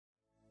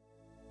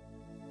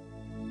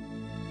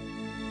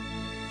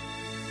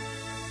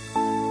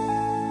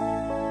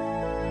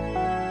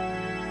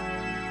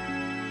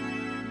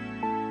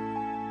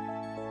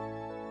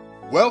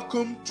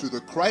Welcome to the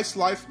Christ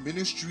Life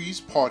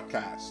Ministries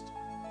podcast.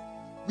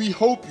 We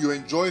hope you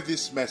enjoy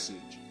this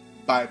message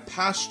by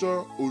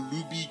Pastor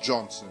Olubi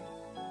Johnson.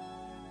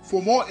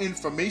 For more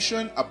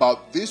information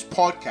about this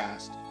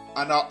podcast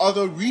and our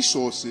other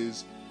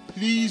resources,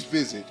 please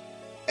visit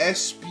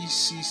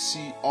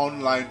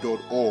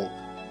spcconline.org.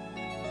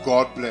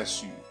 God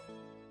bless you.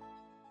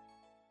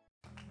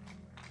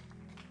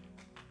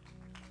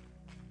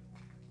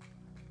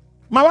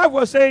 My wife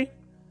was saying,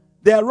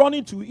 they are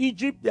running to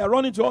Egypt. They are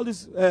running to all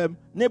these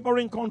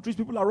neighboring countries.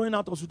 People are running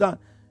out of Sudan.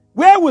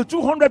 Where will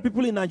 200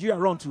 people in Nigeria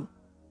run to?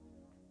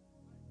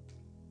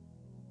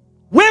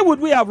 Where would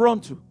we have run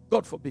to?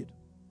 God forbid.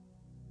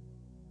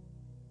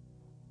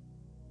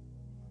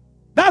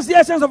 That's the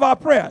essence of our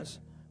prayers.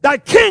 Thy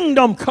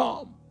kingdom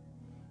come.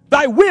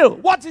 Thy will.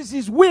 What is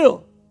His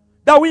will?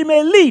 That we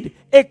may lead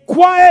a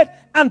quiet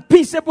and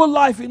peaceable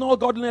life in all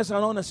godliness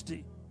and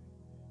honesty.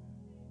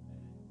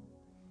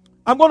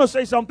 I'm going to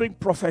say something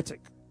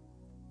prophetic.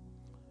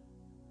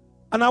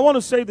 And I want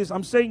to say this.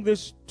 I'm saying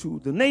this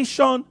to the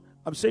nation.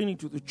 I'm saying it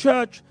to the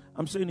church.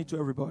 I'm saying it to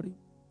everybody.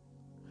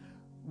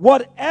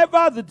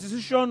 Whatever the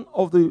decision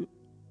of the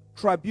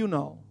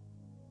tribunal,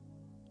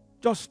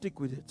 just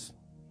stick with it.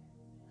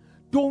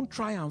 Don't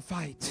try and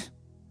fight.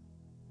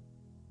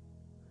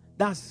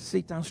 That's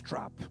Satan's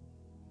trap.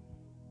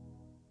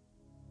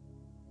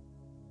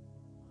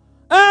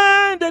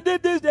 And they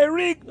did this, they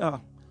rigged.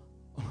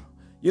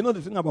 You know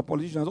the thing about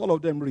politicians, all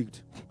of them rigged.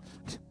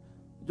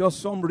 Just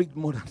some rigged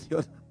more than the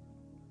other.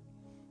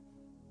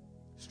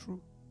 It's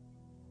true.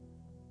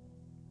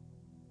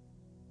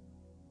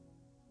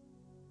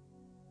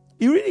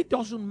 It really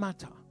doesn't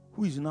matter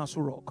who is in Aso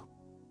Rock.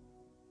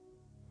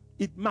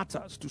 It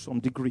matters to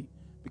some degree.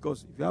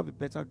 Because if you have a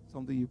better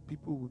something,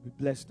 people will be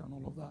blessed and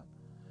all of that.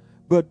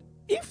 But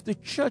if the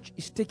church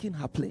is taking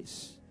her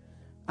place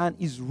and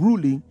is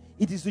ruling,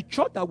 it is the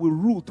church that will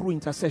rule through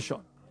intercession.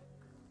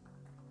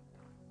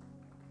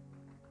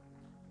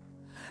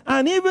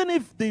 And even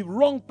if the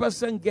wrong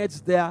person gets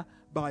there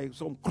by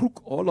some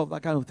crook or all of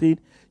that kind of thing,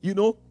 you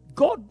know,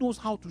 God knows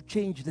how to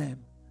change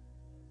them.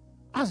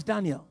 Ask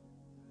Daniel.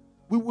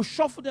 We will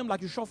shuffle them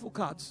like you shuffle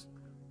cards.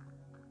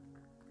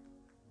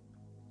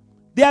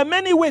 There are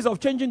many ways of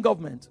changing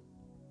government.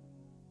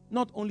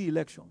 Not only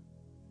election.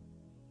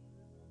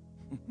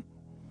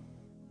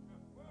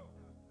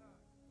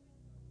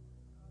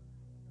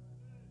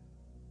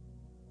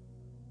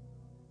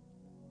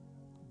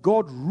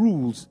 God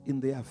rules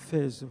in the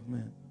affairs of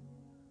men.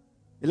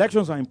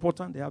 Elections are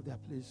important. They have their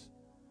place.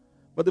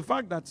 But the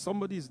fact that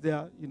somebody is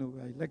there, you know,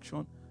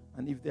 election,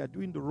 and if they are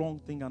doing the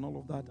wrong thing and all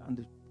of that, and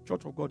the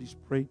church of God is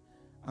praying,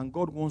 and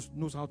God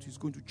knows how He's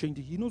going to change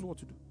it, He knows what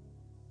to do.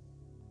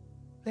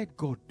 Let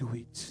God do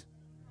it.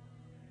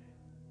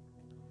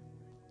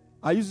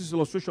 I use this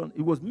illustration.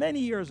 It was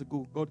many years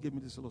ago God gave me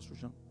this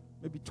illustration.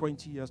 Maybe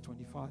 20 years,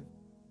 25.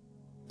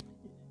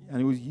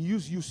 And He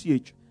used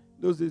UCH.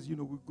 Those days, you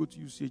know, we go to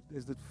UCH.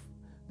 There's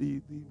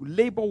the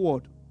labor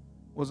ward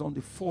was on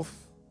the 4th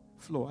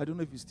floor. I don't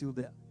know if it's still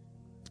there.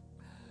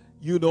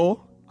 You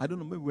know, I don't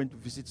know, maybe we went to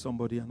visit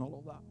somebody and all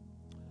of that.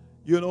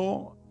 You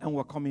know, and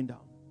we're coming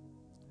down.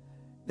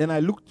 Then I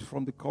looked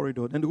from the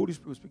corridor. Then the Holy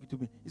Spirit was speaking to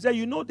me. He said,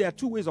 you know, there are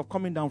two ways of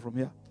coming down from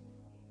here.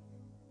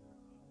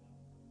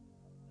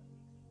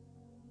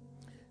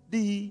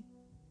 The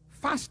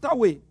faster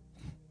way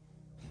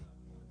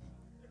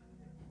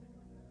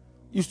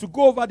is to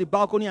go over the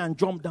balcony and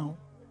jump down.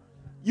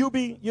 You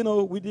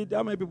know, we did,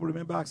 how many people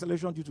remember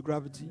acceleration due to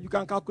gravity? You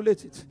can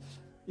calculate it.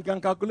 You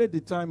can calculate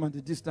the time and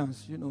the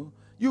distance, you know.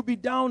 You'll be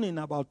down in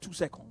about 2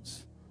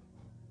 seconds.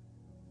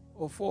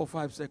 Or 4 or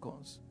 5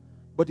 seconds.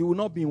 But it will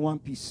not be in one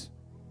piece.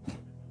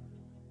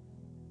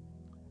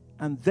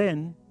 And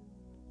then,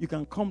 you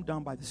can come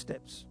down by the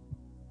steps.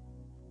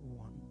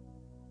 1,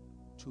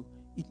 2.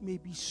 It may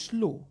be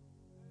slow.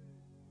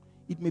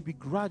 It may be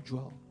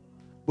gradual.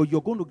 But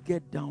you're going to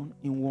get down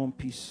in one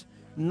piece.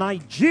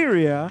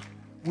 Nigeria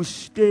will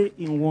stay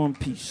in one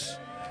piece.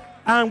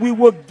 And we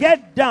will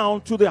get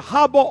down to the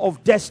harbor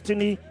of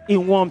destiny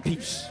in one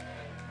piece.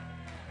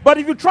 But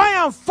if you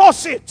try and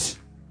force it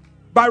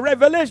by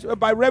revolution,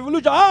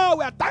 oh,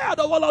 we are tired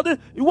of all of this.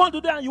 You want to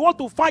do that and you want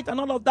to fight and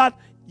all of that.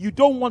 You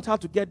don't want her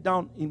to get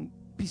down in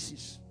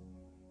pieces.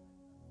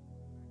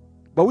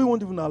 But we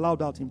won't even allow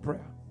that in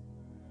prayer.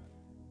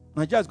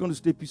 Nigeria is going to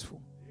stay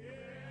peaceful.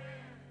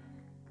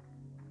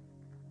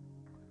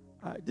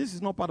 This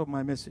is not part of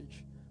my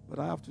message, but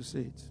I have to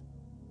say it.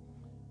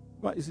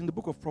 But it's in the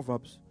book of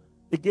Proverbs.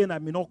 Again, I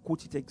may not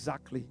quote it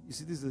exactly. You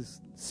see, this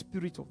is the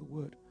spirit of the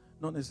word,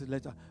 not necessarily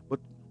letter. But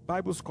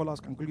Bible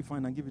scholars can really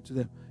find and give it to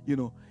them, you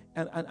know.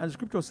 And the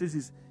scripture says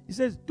this. It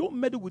says, don't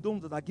meddle with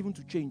those that are given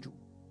to change you.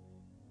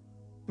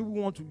 People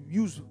want to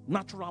use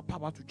natural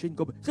power to change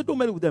God. He said, don't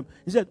meddle with them.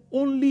 He said,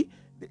 only,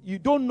 you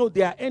don't know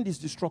their end is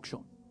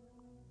destruction.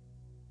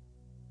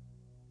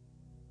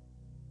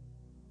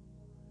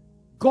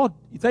 God,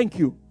 thank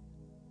you.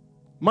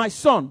 My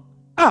son,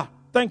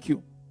 thank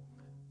you.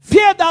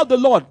 Fear thou the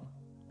Lord.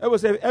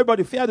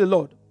 Everybody fear the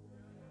Lord.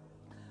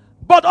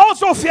 But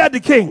also fear the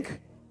king.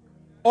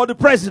 or the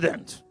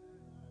president.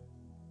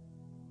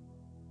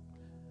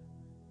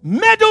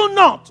 Meddle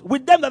not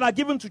with them that are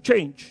given to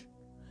change.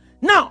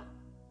 Now,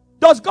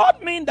 does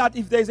God mean that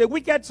if there's a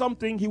wicked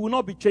something, he will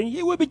not be changed?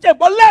 He will be changed.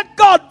 But let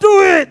God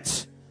do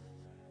it.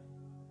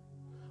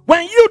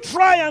 When you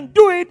try and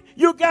do it,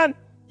 you can,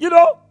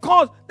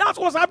 cause. That's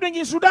what's happening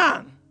in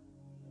Sudan.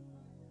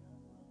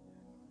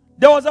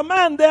 There was a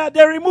man there,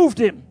 they removed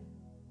him.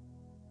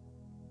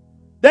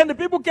 Then the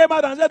people came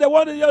out and said they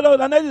wanted,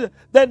 and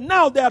then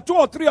now there are 2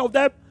 or 3 of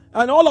them,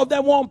 and all of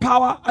them want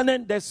power, and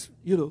then there's,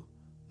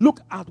 look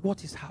at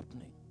what is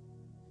happening.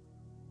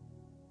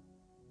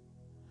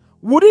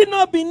 Would it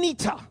not be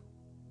neater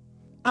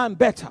and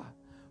better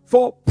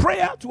for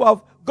prayer to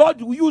have,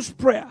 God will use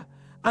prayer,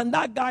 and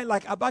that guy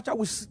like Abacha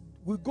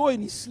will go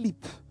in his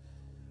sleep,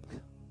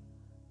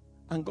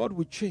 and God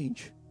will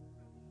change,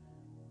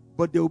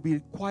 but there will be a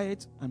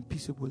quiet and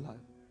peaceable life.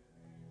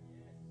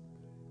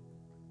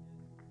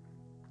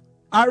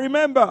 I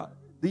remember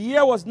the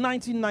year was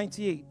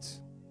 1998.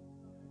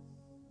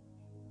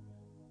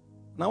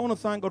 And I want to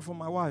thank God for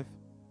my wife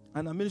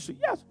and her ministry.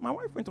 Yes, my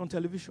wife went on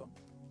television.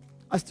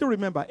 I still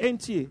remember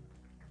NTA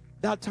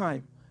that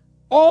time.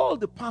 All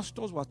the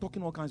pastors were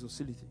talking all kinds of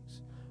silly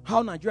things.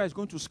 How Nigeria is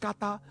going to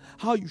scatter,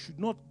 how you should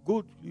not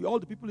go, all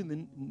the people in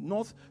the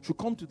north should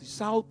come to the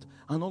south,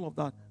 and all of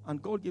that.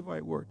 And God gave her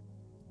a word,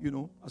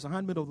 as a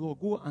handmaid of the Lord,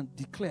 go and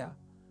declare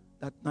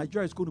that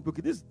Nigeria is going to be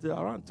okay. This is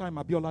around time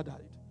Abiola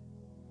died.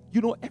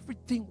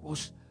 Everything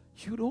was,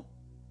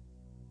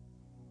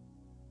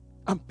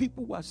 and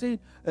people were saying,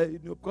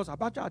 because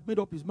Abacha had made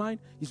up his mind,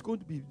 he's going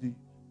to be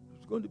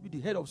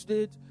the head of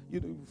state,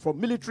 from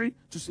military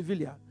to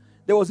civilian.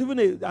 There was even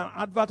an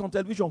advert on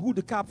television, who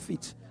the cap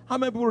fits. How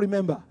many people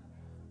remember?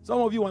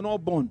 Some of you are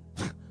not born.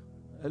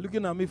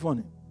 Looking at me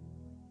funny.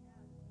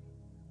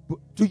 But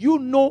do you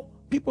know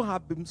people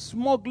have been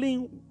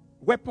smuggling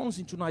weapons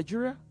into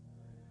Nigeria?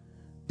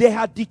 They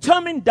had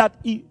determined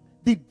that the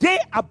day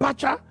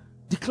Abacha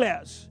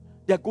declares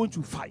they're going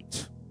to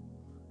fight,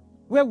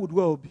 where would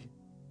we all be?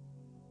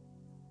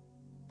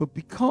 But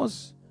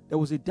because there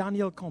was a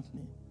Daniel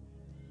company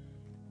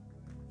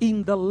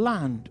in the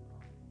land,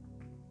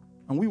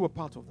 and we were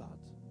part of that,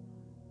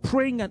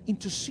 praying and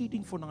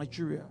interceding for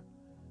Nigeria,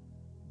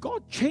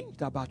 God changed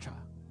Abacha,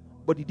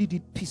 but he did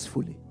it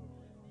peacefully.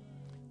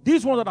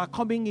 These ones that are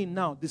coming in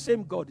now, the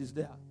same God is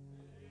there.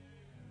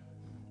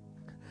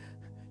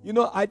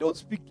 I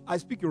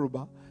speak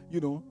Yoruba,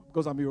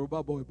 because I'm a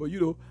Yoruba boy, but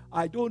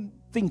I don't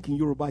think in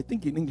Yoruba, I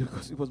think in English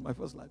because it was my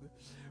first language.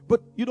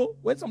 But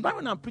sometimes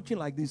when I'm preaching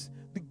like this,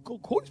 the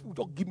Holy Spirit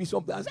don't give me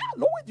something. I say,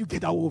 no, where do you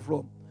get that word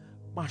from?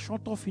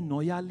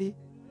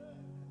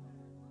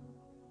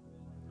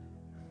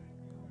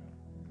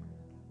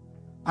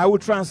 I will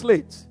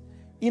translate.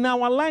 In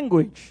our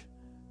language,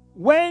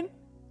 when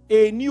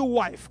a new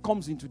wife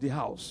comes into the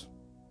house,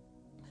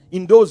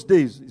 in those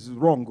days, this is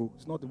wrong,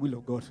 it's not the will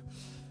of God.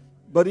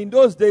 But in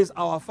those days,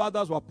 our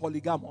fathers were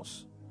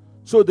polygamous.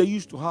 So they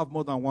used to have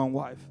more than one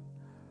wife.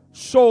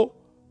 So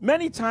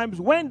many times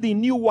when the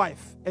new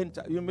wife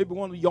enters, maybe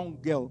one young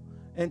girl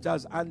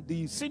enters, and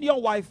the senior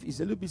wife is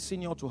a little bit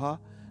senior to her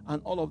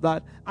and all of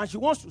that, and she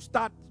wants to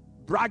start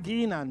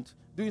bragging and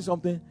doing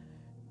something,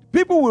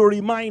 people will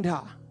remind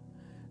her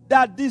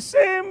that the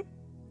same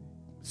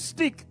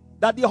stick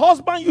that the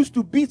husband used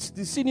to beat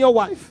the senior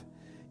wife,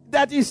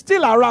 that is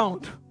still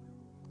around.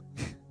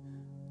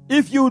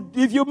 If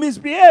you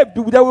misbehave,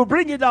 they will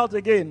bring it out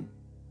again.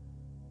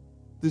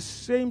 The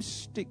same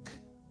stick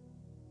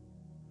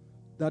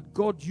that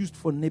God used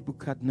for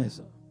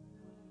Nebuchadnezzar.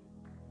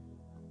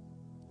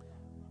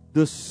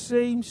 The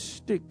same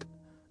stick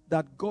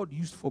that God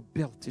used for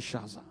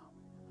Belteshazzar.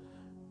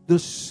 The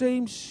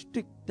same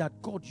stick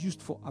that God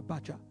used for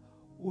Abacha.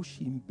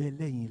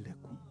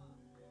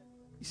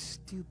 Is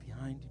still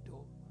behind the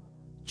door.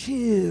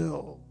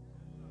 Chill.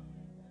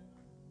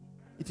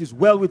 It is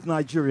well with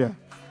Nigeria.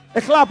 A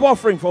clap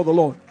offering for the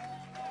Lord.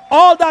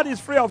 All that is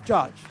free of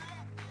charge.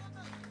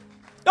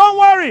 Don't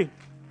worry.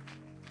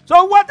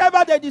 So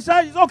whatever they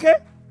decide is okay.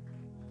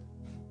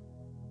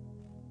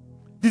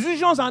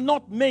 Decisions are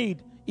not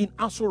made in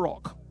Aso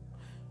Rock.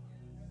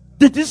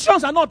 The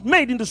decisions are not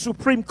made in the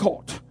Supreme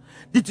Court.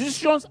 The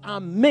decisions are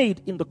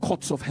made in the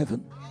courts of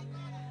heaven.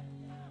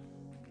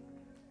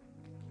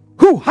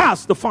 Who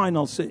has the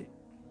final say?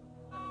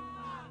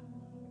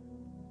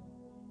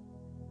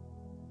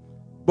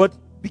 But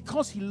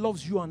because he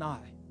loves you and I,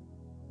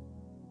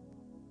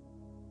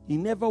 he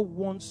never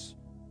wants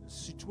a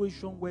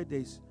situation where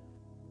there's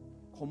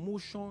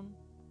commotion,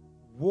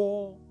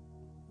 war,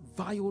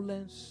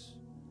 violence,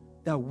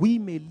 that we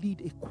may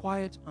lead a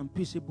quiet and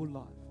peaceable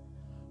life.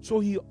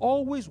 So he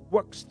always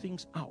works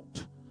things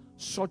out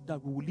such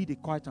that we will lead a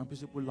quiet and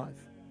peaceable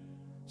life.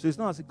 So it's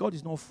not as if God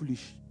is not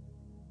foolish.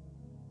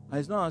 And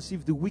it's not as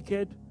if the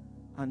wicked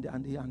and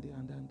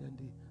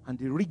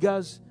the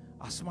riggers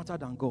are smarter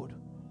than God.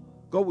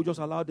 God will just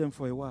allow them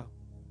for a while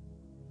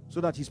so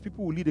that his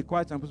people will lead a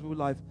quiet and peaceful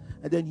life,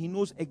 and then he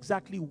knows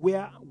exactly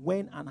where,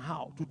 when, and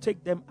how to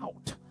take them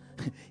out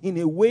in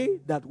a way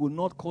that will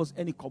not cause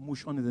any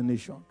commotion in the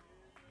nation.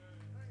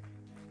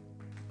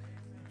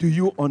 Do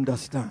you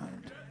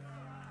understand?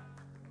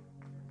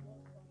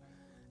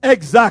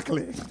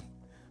 Exactly.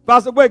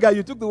 Pastor Boyga,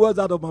 you took the words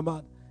out of my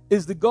mouth.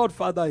 It's the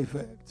Godfather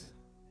effect.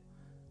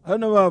 I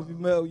don't know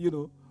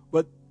how,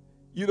 but,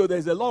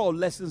 there's a lot of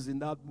lessons in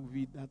that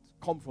movie that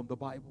come from the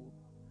Bible.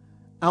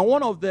 And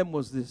one of them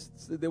was this.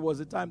 There was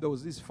a time there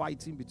was this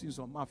fighting between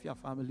some mafia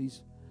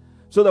families.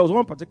 So there was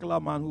one particular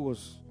man who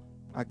was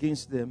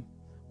against them.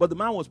 But the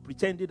man was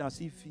pretending as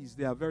if he's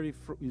their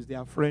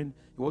friend.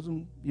 He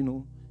wasn't, he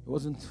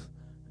wasn't.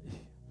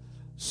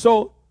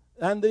 So,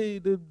 and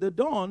the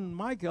Don,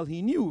 Michael,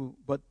 he knew.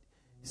 But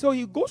so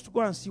he goes to go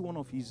and see one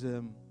of his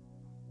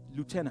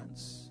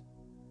lieutenants.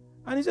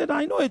 And he said,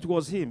 I know it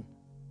was him.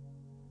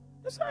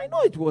 He said, I know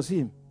it was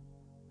him.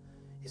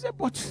 He said,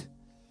 but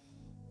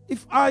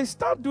if I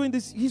start doing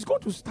this, he's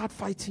going to start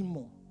fighting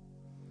more.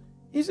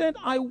 He said,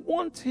 I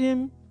want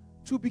him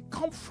to be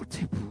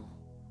comfortable.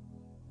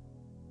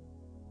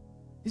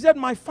 He said,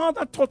 my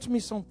father taught me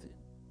something.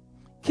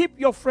 Keep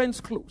your friends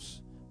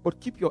close,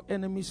 but keep your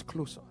enemies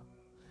closer.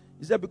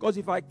 He said, because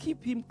if I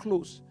keep him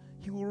close,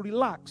 he will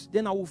relax.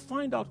 Then I will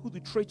find out who the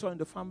traitor in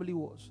the family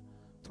was,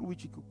 through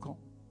which he could come.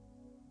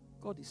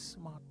 God is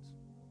smart.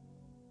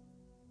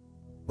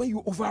 When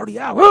you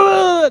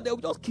overreact, they will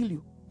just kill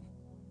you.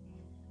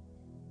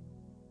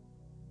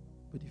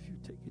 But if you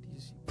take it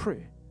easy,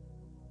 pray,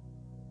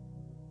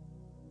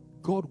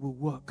 God will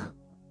work.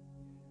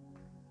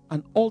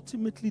 And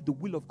ultimately, the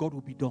will of God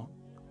will be done.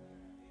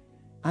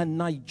 And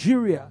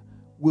Nigeria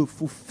will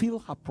fulfill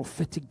her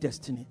prophetic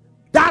destiny.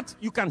 That,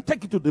 you can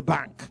take it to the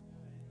bank.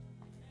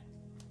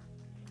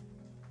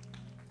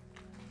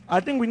 I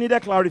think we need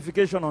a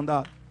clarification on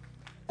that.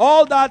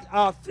 All that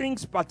are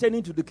things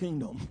pertaining to the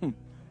kingdom.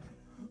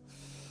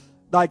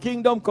 Thy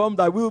kingdom come,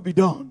 thy will be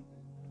done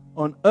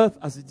on earth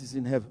as it is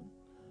in heaven.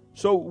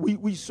 So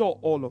we saw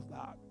all of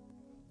that.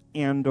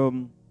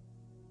 And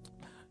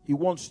he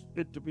wants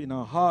it to be in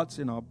our hearts,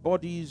 in our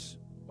bodies,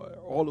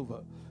 all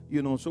over,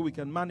 so we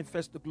can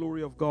manifest the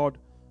glory of God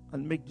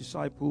and make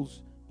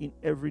disciples in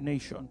every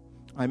nation.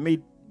 I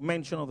made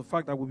mention of the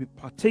fact that we'll be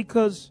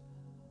partakers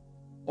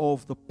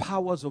of the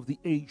powers of the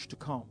age to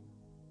come.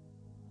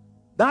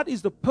 That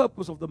is the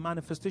purpose of the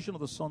manifestation of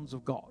the sons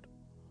of God.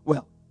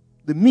 Well,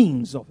 the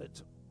means of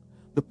it.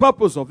 The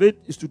purpose of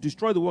it is to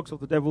destroy the works of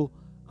the devil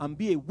and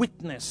be a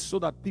witness so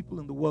that people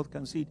in the world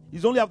can see it.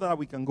 It's only after that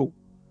we can go.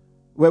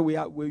 Where we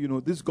are,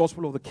 this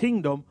gospel of the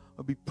kingdom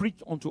will be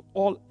preached unto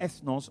all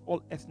ethnos,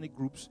 all ethnic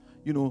groups,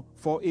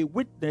 for a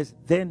witness,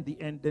 then the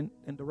end, then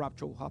the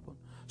rapture will happen.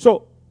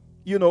 So,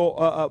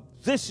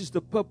 this is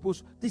the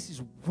purpose. This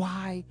is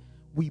why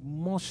we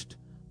must,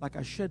 like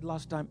I shared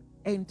last time,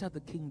 enter the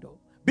kingdom.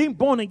 Being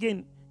born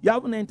again, you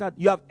have entered,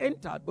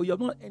 but you have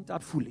not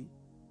entered fully.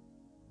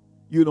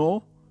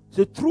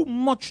 So through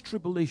much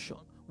tribulation,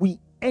 we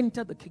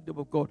enter the kingdom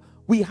of God.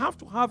 We have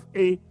to have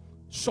a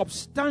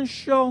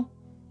substantial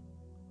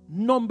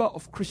number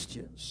of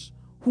Christians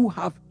who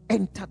have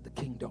entered the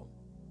kingdom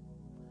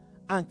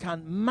and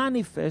can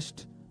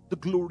manifest the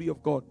glory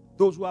of God.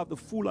 Those who have the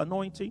full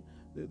anointing,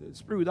 the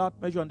spirit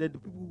without measure, and then the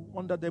people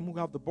under them who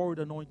have the borrowed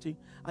anointing,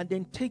 and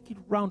then take it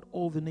round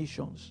all the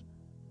nations.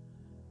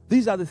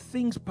 These are the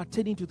things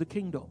pertaining to the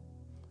kingdom.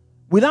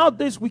 Without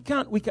this, we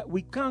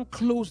can't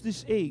close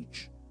this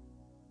age.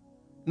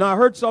 Now I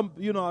heard some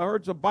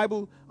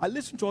Bible. I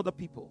listen to other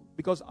people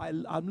because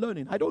I'm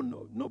learning. I don't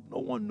know. No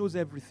one knows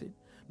everything.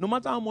 No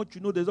matter how much you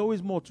know, there's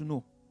always more to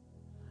know.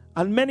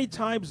 And many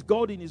times,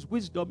 God in His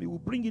wisdom, He will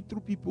bring it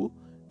through people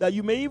that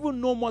you may even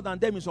know more than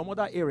them in some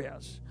other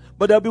areas.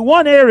 But there'll be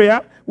one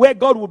area where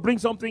God will bring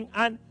something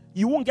and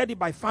you won't get it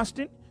by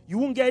fasting. You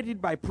won't get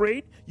it by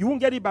praying. You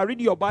won't get it by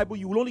reading your Bible.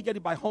 You will only get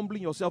it by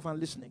humbling yourself and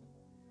listening.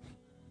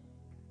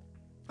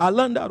 I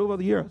learned that over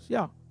the years.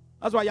 Yeah.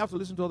 That's why you have to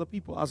listen to other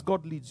people as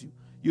God leads you.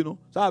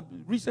 So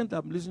recently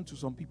I'm listening to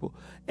some people.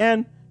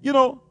 And,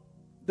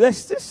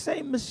 there's this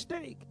same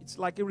mistake. It's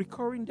like a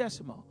recurring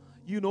decimal.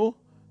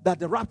 That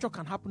the rapture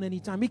can happen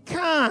anytime. It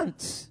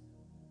can't.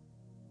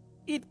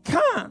 It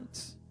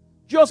can't.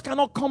 Just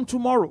cannot come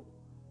tomorrow.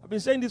 I've been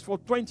saying this for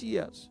 20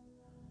 years.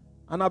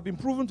 And I've been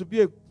proven to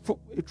be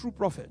a true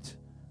prophet.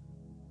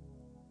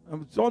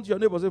 And turn to your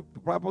neighbor and say,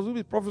 Apostle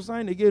is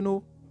prophesying again,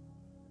 no?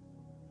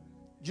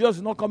 Jesus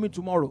is not coming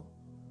tomorrow.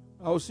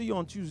 I will see you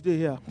on Tuesday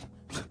here.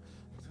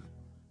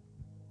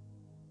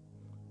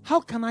 How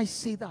can I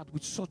say that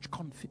with such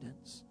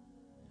confidence?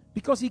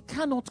 Because He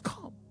cannot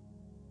come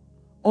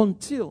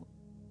until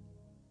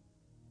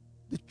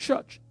the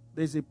church,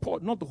 there's a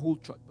part, not the whole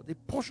church, but a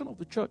portion of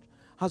the church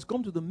has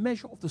come to the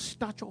measure of the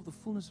stature of the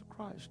fullness of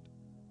Christ,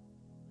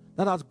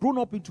 that has grown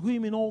up into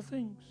Him in all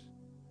things.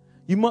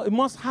 He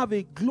must have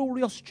a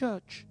glorious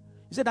church.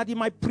 He said that He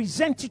might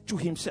present it to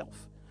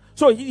Himself.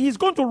 So He's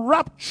going to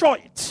rapture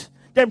it,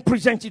 then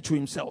present it to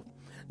Himself.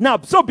 Now,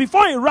 so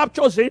before He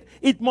raptures it,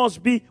 it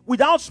must be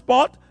without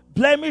spot,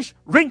 blemish,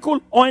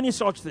 wrinkle, or any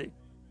such thing.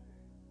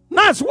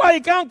 That's why He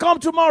can't come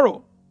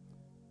tomorrow.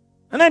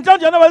 And then tell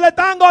your neighbor,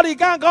 thank God He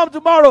can't come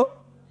tomorrow.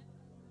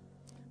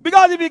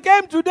 Because if He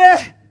came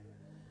today,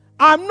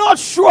 I'm not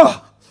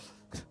sure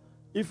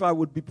if I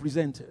would be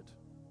presented.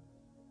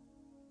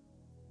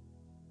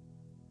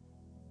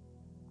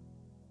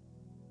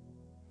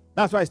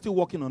 That's why it's still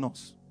working on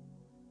us.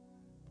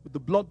 With the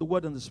blood, the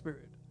word, and the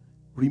spirit.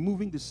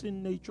 Removing the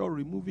sin nature,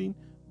 removing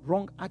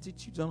wrong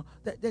attitudes.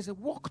 There's a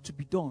work to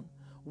be done.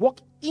 Work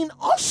in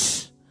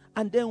us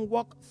and then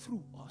work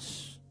through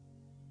us.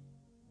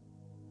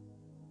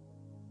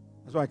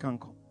 That's why I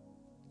can't come.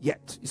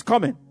 Yet. It's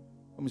coming.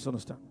 Don't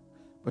misunderstand.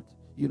 But,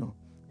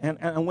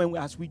 and when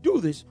as we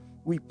do this,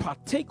 we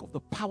partake of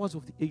the powers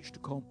of the age to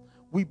come.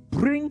 We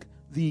bring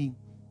the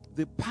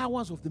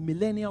powers of the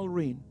millennial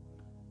reign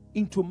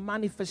into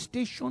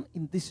manifestation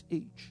in this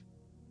age.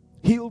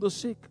 Heal the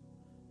sick.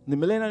 In the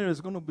millennial reign,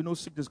 there's going to be no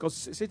sickness because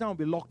Satan will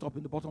be locked up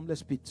in the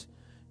bottomless pit.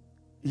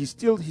 He's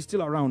still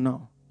around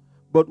now.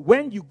 But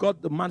when you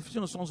got the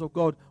manifestation of the sons of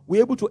God,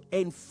 we're able to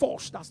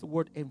enforce. That's the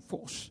word,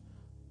 enforce.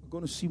 We're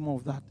going to see more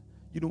of that.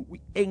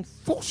 We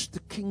enforce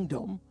the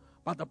kingdom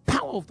by the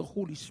power of the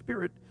Holy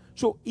Spirit.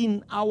 So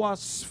in our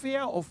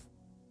sphere of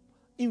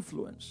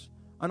influence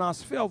and our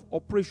sphere of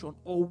operation,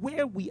 or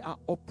where we are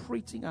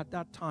operating at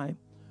that time,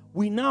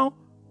 we now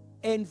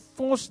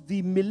enforce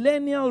the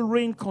millennial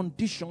reign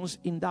conditions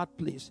in that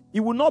place.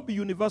 It will not be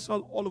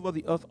universal all over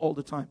the earth all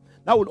the time.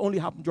 That will only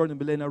happen during the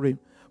millennial reign.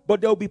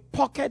 But there will be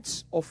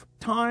pockets of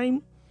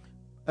time,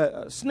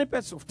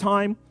 snippets of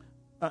time,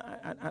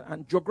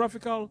 and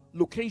geographical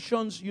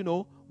locations,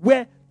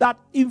 where that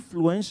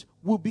influence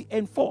will be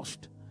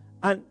enforced.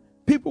 And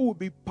people will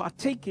be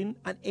partaking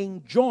and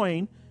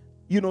enjoying,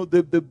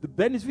 the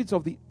benefits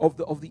of the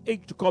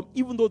age to come,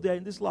 even though they're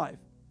in this life.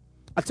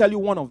 I'll tell you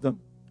one of them.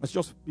 It's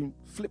just been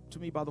flipped to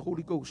me by the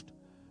Holy Ghost.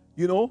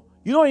 In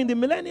the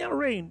millennial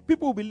reign,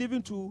 people will be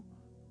living to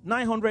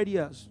 900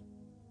 years,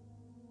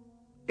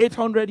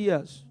 800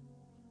 years.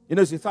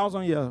 It's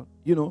 1,000 years.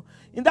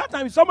 In that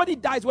time, if somebody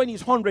dies when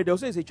he's 100, they'll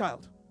say it's a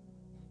child.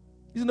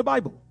 It's in the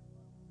Bible.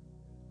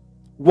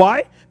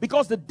 Why?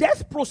 Because the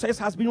death process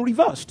has been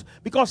reversed.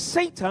 Because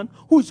Satan,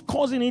 who is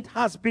causing it,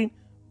 has been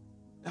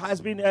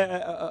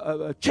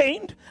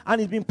chained and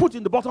he's been put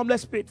in the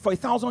bottomless pit for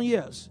 1,000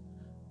 years.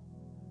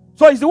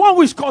 So he's the one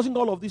who is causing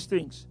all of these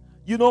things.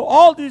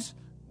 All these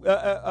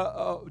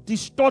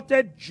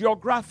distorted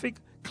geographic,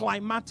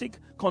 climatic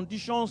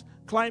conditions,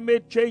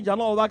 climate change and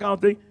all that kind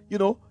of thing.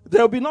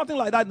 There will be nothing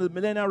like that in the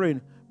millennial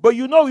reign. But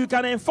you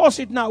can enforce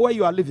it now where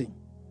you are living.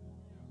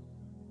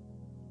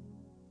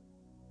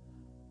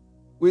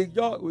 We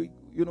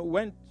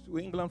went to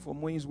England for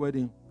Moyne's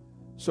wedding.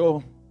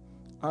 So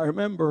I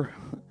remember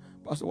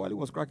Pastor Wiley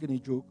was cracking a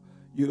joke,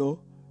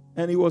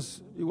 and it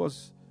was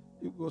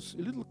a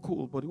little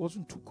cold, but it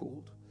wasn't too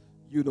cold,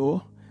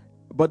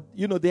 But,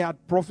 they had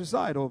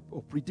prophesied or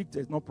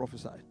predicted, not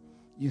prophesied,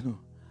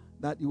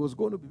 that it was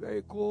going to be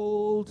very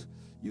cold,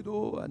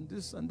 and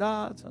this and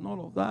that and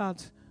all of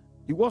that.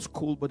 It was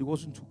cold, but it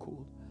wasn't too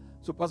cold.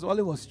 So Pastor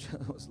Wale was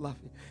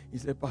laughing. He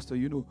said, Pastor,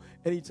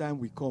 anytime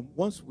we come,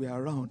 once we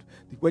are around,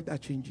 the weather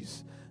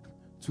changes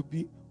to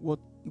be what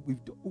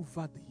we've done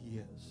over the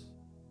years.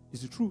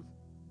 It's the truth.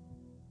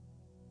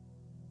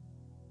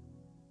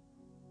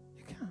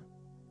 You can.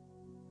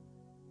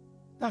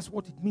 That's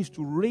what it means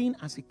to reign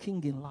as a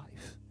king in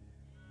life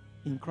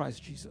in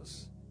Christ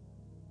Jesus.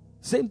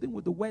 Same thing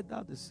with the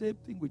weather, the same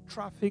thing with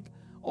traffic,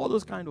 all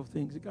those kind of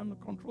things. You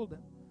cannot control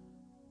them.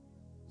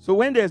 So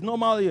when there's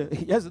normal,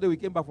 yesterday we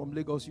came back from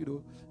Lagos,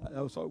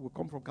 so we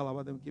come from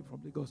Calabar, then we came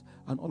from Lagos,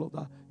 and all of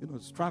that,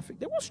 it's traffic.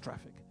 There was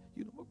traffic.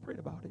 We prayed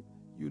about it,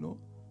 We're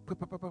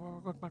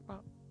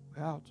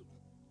out.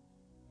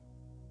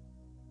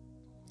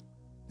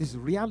 These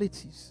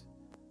realities.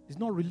 It's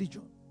not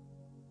religion.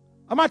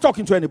 Am I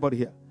talking to anybody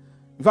here?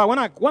 In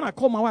fact, when I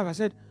called my wife, I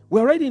said,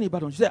 we're already in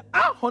Ibadan. She said,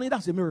 honey,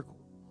 that's a miracle.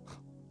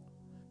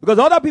 Because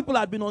other people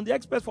had been on the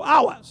express for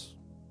hours.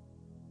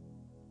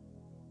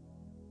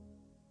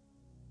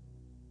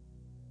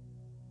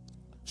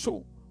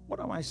 So, what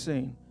am I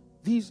saying?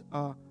 These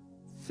are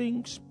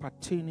things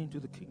pertaining to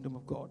the kingdom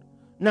of God.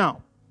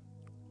 Now,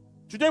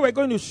 today we're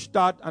going to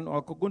start, and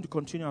I'm going to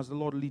continue as the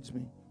Lord leads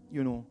me,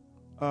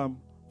 to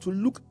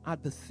look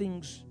at the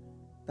things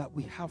that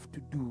we have to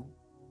do.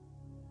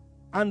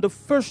 And the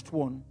first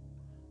one,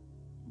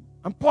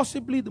 and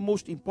possibly the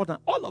most important,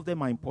 all of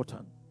them are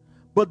important,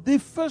 but the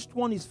first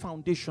one is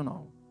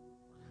foundational,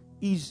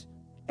 is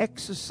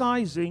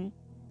exercising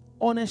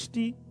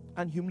honesty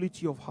and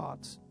humility of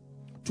heart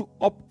to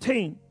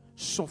obtain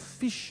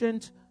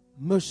sufficient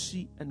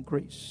mercy and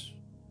grace.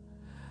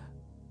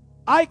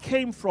 I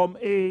came from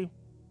a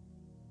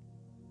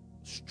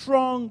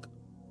strong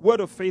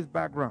word of faith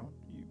background.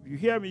 You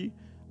hear me?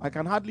 I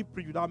can hardly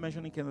preach without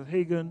mentioning Kenneth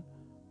Hagin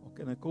or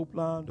Kenneth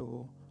Copeland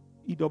or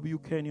E.W.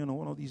 Kenyon or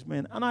one of these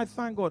men. And I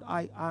thank God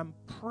I am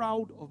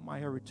proud of my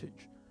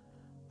heritage.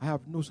 I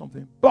have know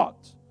something.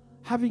 But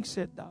having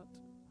said that,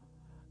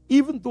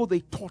 even though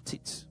they taught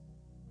it,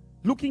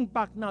 looking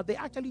back now, they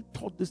actually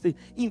taught this thing.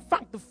 In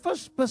fact, the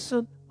first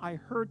person I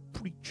heard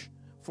preach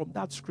from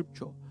that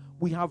scripture,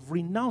 we have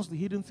renounced the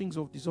hidden things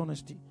of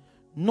dishonesty,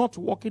 not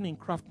walking in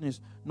craftiness,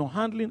 nor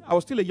handling, I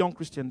was still a young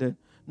Christian then,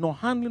 nor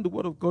handling the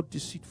word of God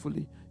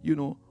deceitfully,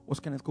 was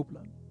Kenneth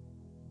Copeland.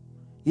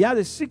 He had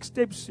a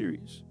 6-step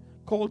series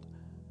called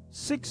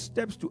 6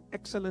 Steps to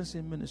Excellence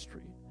in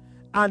Ministry.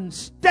 And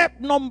step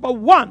number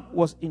 1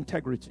 was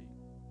integrity.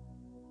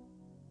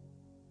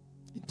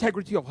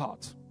 Integrity of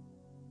heart.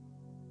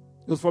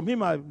 Because from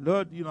him I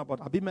learned,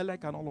 about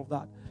Abimelech and all of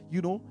that.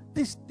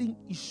 This thing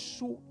is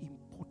so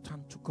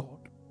important to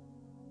God.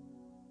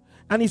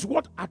 And it's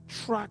what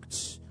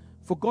attracts,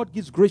 for God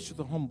gives grace to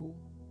the humble,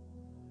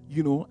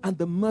 and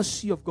the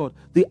mercy of God.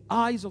 The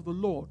eyes of the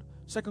Lord,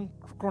 2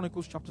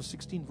 Chronicles chapter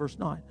 16 verse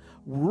 9,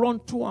 run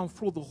to and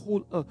fro the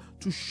whole earth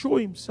to show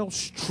himself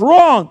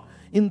strong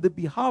in the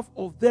behalf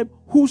of them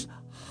whose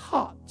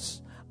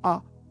hearts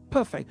are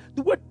perfect.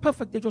 The word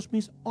perfect there just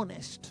means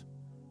honest.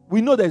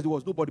 We know there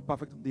was nobody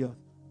perfect on the earth.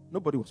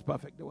 Nobody was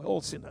perfect. They were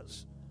all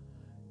sinners.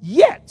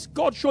 Yet,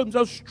 God showed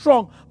himself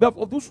strong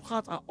of those whose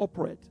hearts are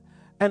upright.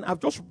 And I've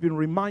just been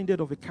reminded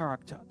of a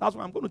character. That's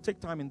why I'm going to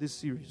take time in this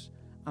series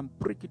and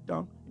break it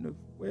down.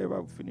 Wherever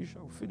I'll finish,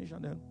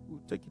 and then we'll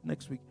take it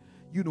next week.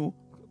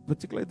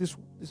 Particularly this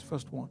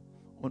first one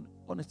on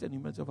honesty and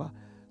humility of heart.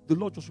 The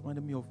Lord just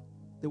reminded me of,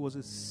 there was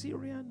a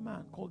Syrian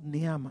man called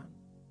Naaman.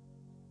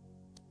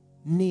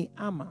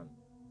 Naaman.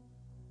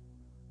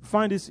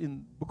 Find this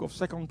in the book of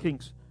 2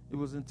 Kings. It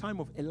was in time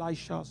of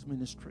Elisha's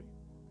ministry.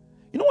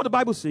 You know what the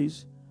Bible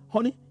says?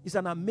 Honey, it's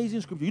an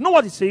amazing scripture. You know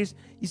what it says?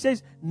 It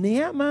says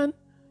Naaman,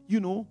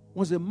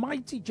 was a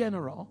mighty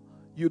general.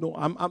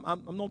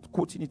 I'm not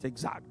quoting it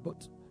exact,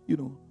 but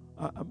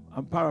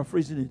I'm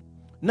paraphrasing it.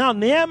 Now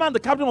Naaman, the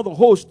captain of the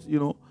host,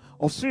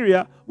 of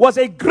Syria, was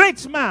a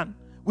great man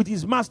with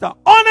his master,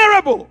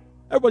 honorable.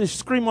 Everybody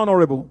scream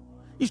honorable.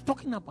 He's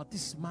talking about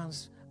this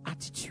man's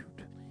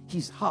attitude,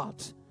 his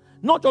heart.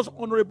 Not just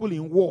honorable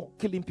in war,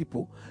 killing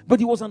people, but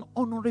he was an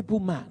honorable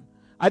man.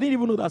 I didn't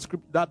even know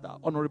that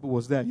honorable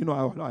was there. I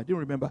didn't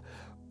remember.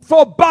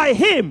 For by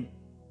him,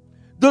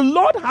 the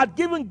Lord had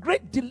given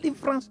great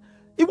deliverance.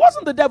 It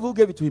wasn't the devil who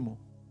gave it to him.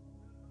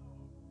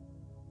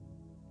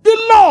 The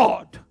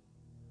Lord.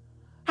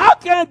 How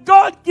can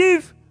God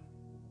give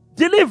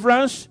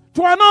deliverance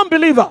to an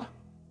unbeliever?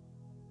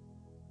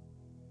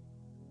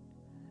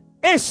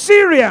 A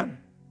Syrian.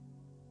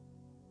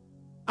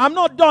 I'm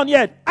not done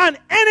yet. An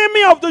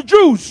enemy of the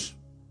Jews.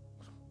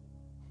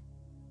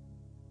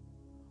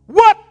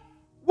 What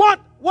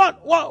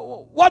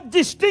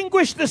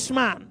distinguished this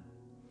man?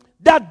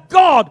 That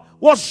God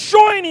was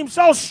showing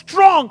himself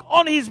strong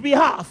on his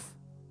behalf.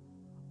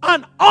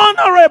 An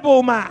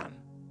honorable man.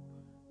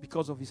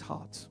 Because of his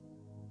heart.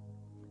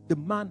 The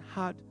man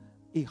had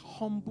a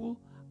humble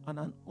and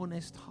an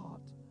honest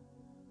heart.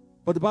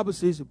 But the Bible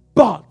says,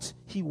 but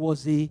he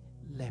was a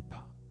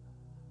leper.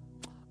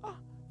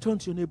 Turn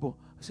to your neighbor.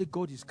 Say,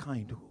 God is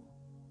kind.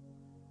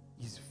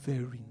 He's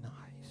very nice.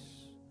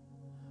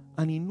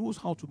 And he knows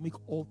how to make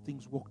all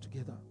things work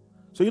together.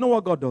 So you know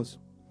what God does?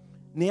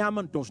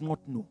 Naaman does not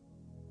know.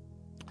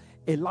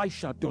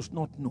 Elisha does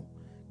not know.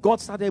 God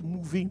started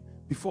moving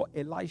before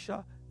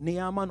Elisha,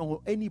 Naaman,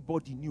 or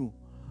anybody knew.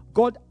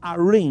 God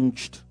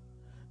arranged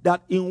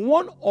that in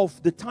one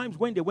of the times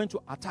when they went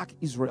to attack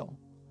Israel,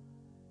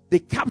 they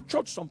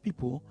captured some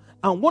people,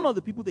 and one of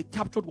the people they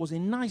captured was a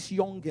nice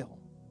young girl.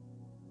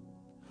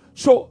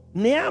 So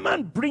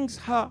Naaman brings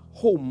her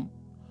home,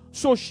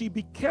 so she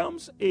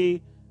becomes a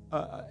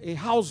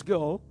house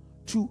girl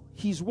to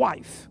his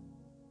wife.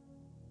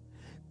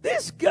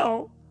 This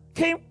girl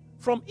came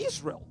from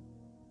Israel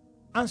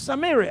and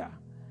Samaria,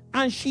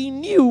 and she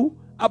knew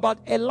about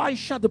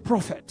Elisha the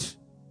prophet.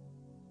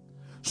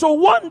 So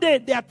one day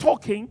they are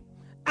talking,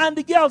 and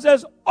the girl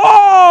says,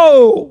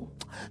 "Oh,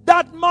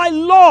 that my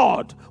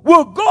Lord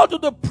will go to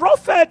the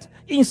prophet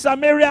in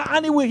Samaria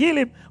and he will heal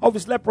him of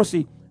his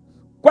leprosy."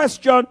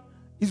 Question,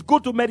 it's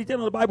good to meditate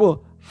on the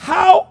Bible.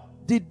 How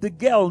did the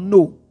girl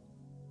know?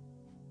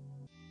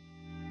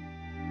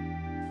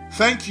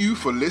 Thank you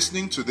for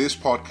listening to this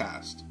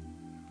podcast.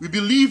 We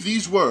believe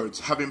these words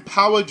have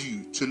empowered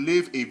you to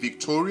live a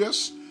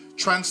victorious,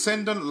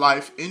 transcendent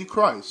life in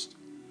Christ.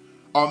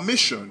 Our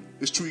mission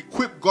is to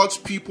equip God's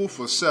people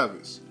for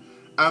service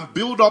and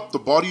build up the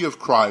body of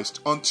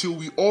Christ until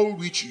we all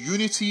reach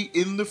unity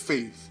in the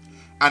faith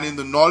and in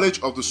the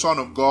knowledge of the Son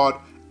of God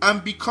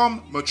and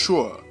become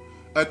mature,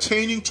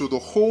 attaining to the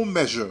whole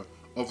measure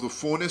of the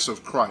fullness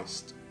of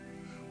Christ.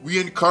 We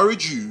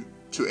encourage you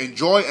to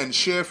enjoy and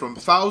share from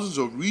thousands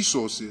of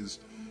resources,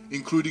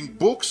 including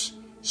books,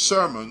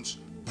 sermons,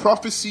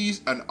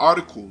 prophecies, and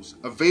articles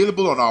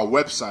available on our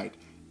website,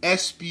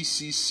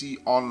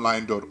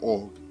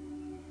 sbcconline.org.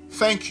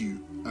 Thank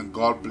you, and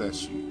God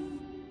bless you.